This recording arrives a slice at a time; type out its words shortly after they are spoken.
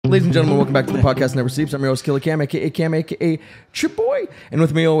Ladies and gentlemen, welcome back to the podcast Never Sleeps. I'm your host, Killer Cam, aka Chip Boy. And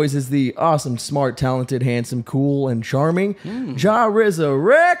with me always is the awesome, smart, talented, handsome, cool, and charming Ja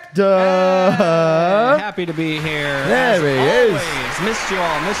Resurrector. Happy to be here. There he is. Missed you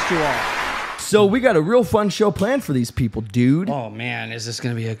all. So we got a real fun show planned for these people, dude. Oh, man, is this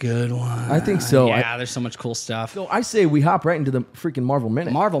going to be a good one? I think so. Yeah, there's so much cool stuff. So I say we hop right into the freaking Marvel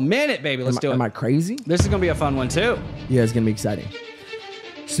Minute. Marvel Minute, baby. Let's do it. Am I crazy? This is going to be a fun one, too. Yeah, it's going to be exciting.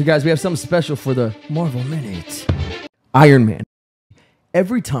 So, guys, we have something special for the Marvel Minute. Iron Man.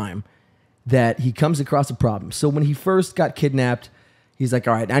 Every time that he comes across a problem. So when he first got kidnapped, he's like,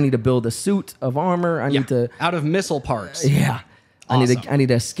 all right, I need to build a suit of armor. I need to... Out of missile parts. Yeah. Awesome. I need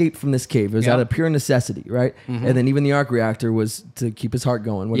to escape from this cave. It was out of pure necessity, right? Mm-hmm. And then even the arc reactor was to keep his heart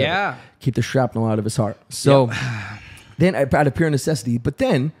going, whatever. Yeah. Keep the shrapnel out of his heart. So then out of pure necessity, but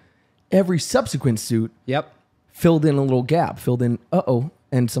then every subsequent suit filled in a little gap,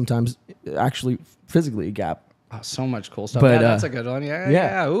 and sometimes actually physically a gap. Oh, so much cool stuff. But, that's a good one.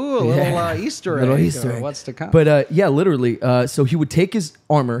 Yeah. Ooh, a little Easter egg. Little Easter egg. What's to come. But literally, so he would take his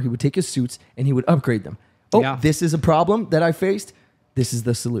armor, he would take his suits, and he would upgrade them. Oh, this is a problem that I faced. This is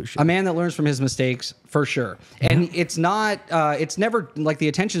the solution. A man that learns from his mistakes, for sure. And it's not, it's never, like, the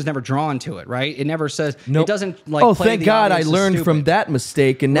attention is never drawn to it, right? It never says, it doesn't, like, oh, play thank the God I audience as learned stupid. from that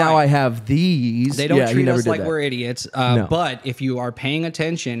mistake, and now I have these. They don't treat us like that. we're idiots. No. But if you are paying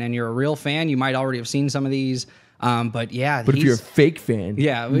attention and you're a real fan, you might already have seen some of these. But if you're a fake fan,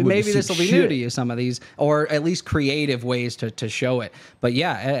 maybe this will be new to you, some of these, or at least creative ways to show it. But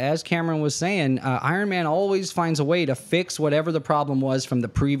yeah, as Cameron was saying, Iron Man always finds a way to fix whatever the problem was from the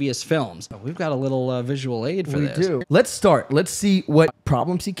previous films. We've got a little visual aid for this. We do. Let's start. Let's see what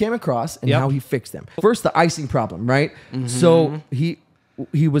problems he came across and how he fixed them. First, the icing problem, right? Mm-hmm. So he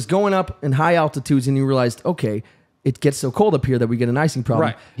was going up in high altitudes and he realized, okay, it gets so cold up here that we get an icing problem.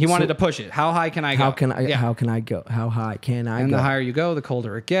 Right. He wanted to push it. How high can I go? How can I go? How high can I go? And the higher you go, the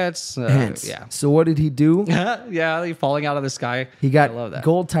colder it gets. So what did he do? He's falling out of the sky. He got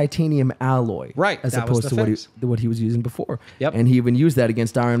gold titanium alloy. Right. As opposed to what he was using before. Yep. And he even used that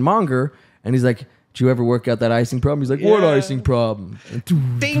against Ironmonger. And he's like, did you ever work out that icing problem? He's like, what icing problem? I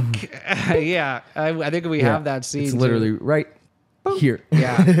think we have that scene. It's literally right here.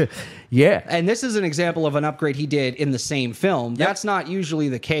 Yeah. Yeah. And this is an example of an upgrade he did in the same film. That's not usually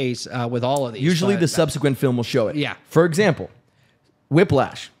the case with all of these. Usually the subsequent film will show it. Yeah. For example,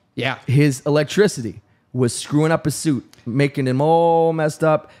 Whiplash. Yeah. His electricity was screwing up his suit, making him all messed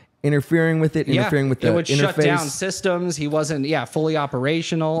up, interfering with it, interfering with the interface. It would shut down systems. He wasn't, fully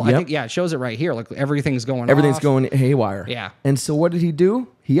operational. Yep. I think, it shows it right here. Like everything's going going haywire. Yeah. And so what did he do?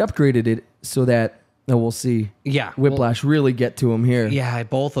 He upgraded it so that we'll see. Yeah, Whiplash really get to him here. Yeah,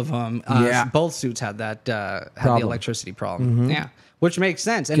 both of them. Both suits had that the electricity problem. Mm-hmm. Yeah, which makes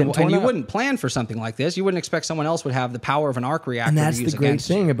sense. And you wouldn't plan for something like this. You wouldn't expect someone else would have the power of an arc reactor. And that's to use the great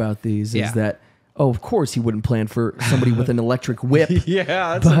thing about these is that. Oh, of course he wouldn't plan for somebody with an electric whip.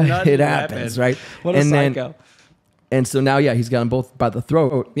 That's but a nutty it happens, right? What a psycho. And so now, he's got them both by the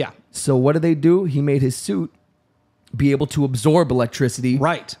throat. Yeah. So what did they do? He made his suit be able to absorb electricity.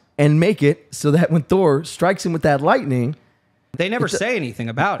 Right. And make it so that when Thor strikes him with that lightning, they never say anything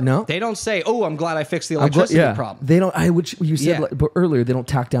about it. No, they don't say, "Oh, I'm glad I fixed the electricity problem." They don't. Which you said earlier, they don't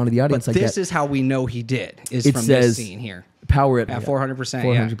talk down to the audience like that. This is how we know he did. From this scene here. Power it at 400%.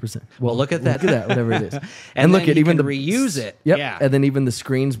 400%. Well, look at that. Look at that, whatever it is. and look at even the reuse it. Yep. Yeah. And then even the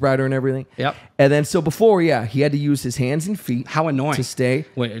screen's brighter and everything. Yep. And then so before, he had to use his hands and feet. How annoying to stay.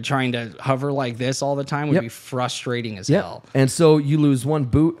 Trying to hover like this all the time would be frustrating as hell. And so you lose one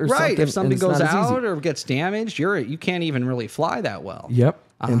boot or something. If something goes out or gets damaged, you can't even really fly that well. Yep.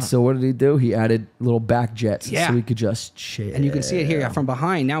 And so what did he do? He added little back jets so he could just chill. And you can see it here from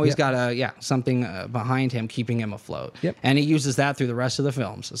behind. Now he's got something behind him keeping him afloat. Yep. And he uses that through the rest of the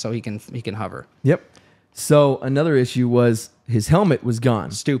films so he can hover. Yep. So another issue was his helmet was gone.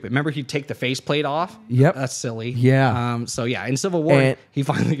 Stupid. Remember he'd take the faceplate off? Yep. That's silly. Yeah. In Civil War he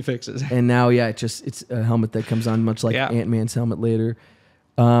finally fixes it. And now it's a helmet that comes on much like Ant-Man's helmet later.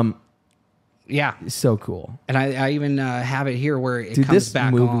 Yeah. It's so cool. And I even have it here where it comes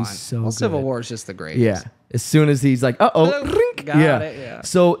back on. Civil War is just the greatest. Yeah. As soon as he's like, Got it. Yeah.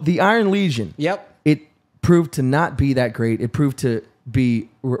 So the Iron Legion. Yep. It proved to not be that great. It proved to be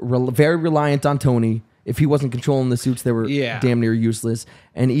very reliant on Tony. If he wasn't controlling the suits, they were damn near useless.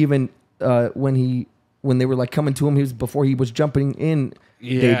 And even when they were like coming to him, before he was jumping in.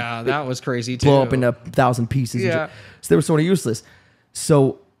 Yeah, that was crazy too. Blow up into 1,000 pieces. Yeah. So they were sort of useless.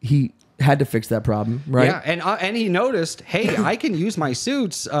 So he Had to fix that problem, right? Yeah, and he noticed, hey, I can use my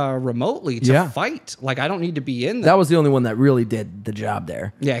suits remotely to fight. Like, I don't need to be in them. That was the only one that really did the job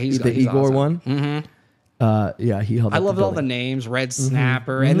there. Yeah, he's the Igor awesome. one. Yeah, he held. I loved all the names, Red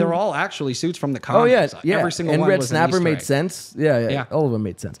Snapper, and they're all actually suits from the comics. Oh yeah. Every single and one Red was Snapper an Easter made egg. sense. Yeah, all of them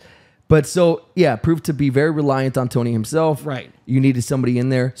made sense. But so proved to be very reliant on Tony himself. Right. You needed somebody in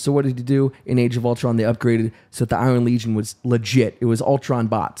there. So what did he do? In Age of Ultron, they upgraded so that the Iron Legion was legit. It was Ultron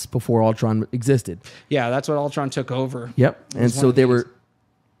bots before Ultron existed. Yeah, that's what Ultron took over. Yep. And so they were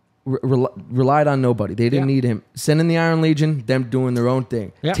relied on nobody. They didn't need him. Sending the Iron Legion, them doing their own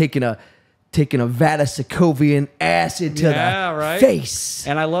thing. Yep. Taking a vat of Sokovian acid to the face.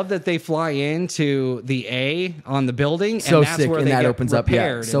 And I love that they fly into the A on the building. So and that's sick, where and they that get opens up. Yeah,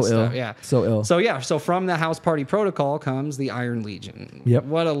 repaired so and ill. stuff. Yeah. So ill. So from the House Party Protocol comes the Iron Legion. Yep.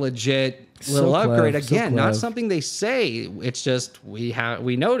 What a legit So little upgrade. clev, so Again, not clev. something they say. It's just we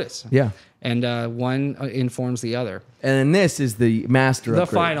notice. Yeah. And one informs the other. And then this is the master The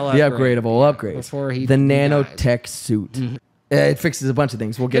upgrade. final The upgrade. upgradable upgrades. Before he the dies. nanotech suit. It fixes a bunch of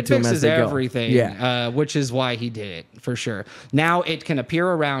things. We'll get It to them as fixes they go. everything, which is why he did it, for sure. Now it can appear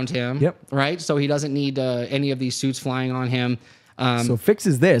around him, Yep. right? So he doesn't need any of these suits flying on him. So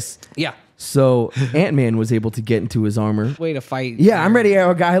fixes this. Yeah. So Ant-Man was able to get into his armor. Way to fight. Yeah, I'm ready,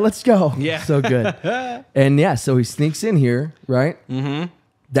 Arrow guy. Let's go. Yeah. So good. And so he sneaks in here, right? Mm-hmm.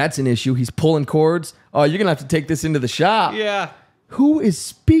 That's an issue. He's pulling cords. Oh, you're going to have to take this into the shop. Yeah. Who is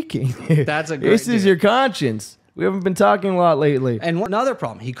speaking? That's a great This is dude. your conscience. We haven't been talking a lot lately. And another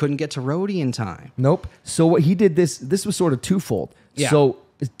problem, he couldn't get to Rhodey in time. Nope. So what he did, this was sort of twofold. Yeah. So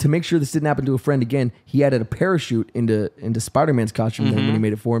to make sure this didn't happen to a friend again, he added a parachute into Spider-Man's costume then when he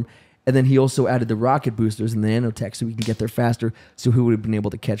made it for him. And then he also added the rocket boosters and the nanotech so he can get there faster, so he would have been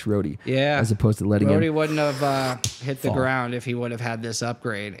able to catch Rhodey. Yeah. As opposed to letting him. Rhodey wouldn't have hit the ground if he would have had this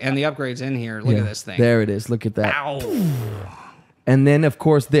upgrade. And the upgrade's in here. Look at this thing. There it is. Look at that. Ow. And then, of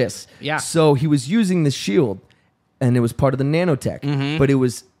course, this. Yeah. So he was using the shield, and it was part of the nanotech, but it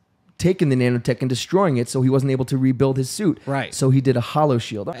was taking the nanotech and destroying it, so he wasn't able to rebuild his suit. Right. So he did a hollow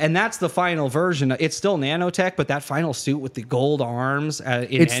shield. And that's the final version. It's still nanotech, but that final suit with the gold arms in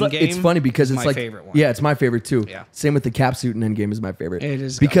Endgame. It's funny because is it's my like favorite one. Yeah, it's my favorite too. Yeah. Same with the Cap suit in Endgame is my favorite. It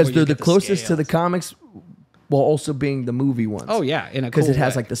is because you they're the get the closest to the scales. comics, while also being the movie ones. Oh yeah, in a because cool it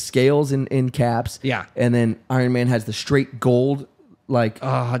has way. like the scales in Caps. Yeah. And then Iron Man has the straight gold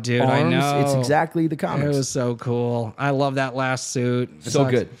Oh, dude, arms. I know. It's exactly the comics. It was so cool. I love that last suit. So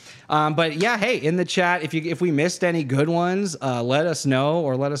good. But yeah, hey, in the chat, if we missed any good ones, let us know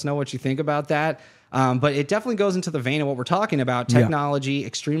what you think about that. But it definitely goes into the vein of what we're talking about: technology,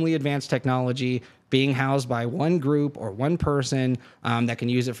 extremely advanced technology, being housed by one group or one person that can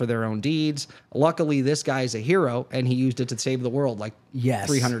use it for their own deeds. Luckily, this guy's a hero, and he used it to save the world like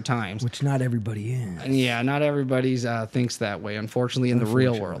 300 times. Which not everybody is. And yeah, not everybody's thinks that way, unfortunately, in the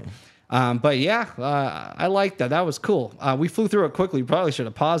real world. But yeah, I like that. That was cool. We flew through it quickly. Probably should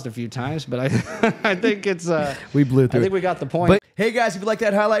have paused a few times, but I think it's we blew through. I think we got the point. But hey guys, if you like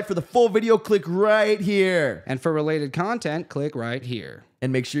that highlight for the full video, click right here. And for related content, click right here.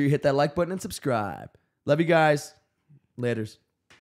 And make sure you hit that like button and subscribe. Love you guys. Laters.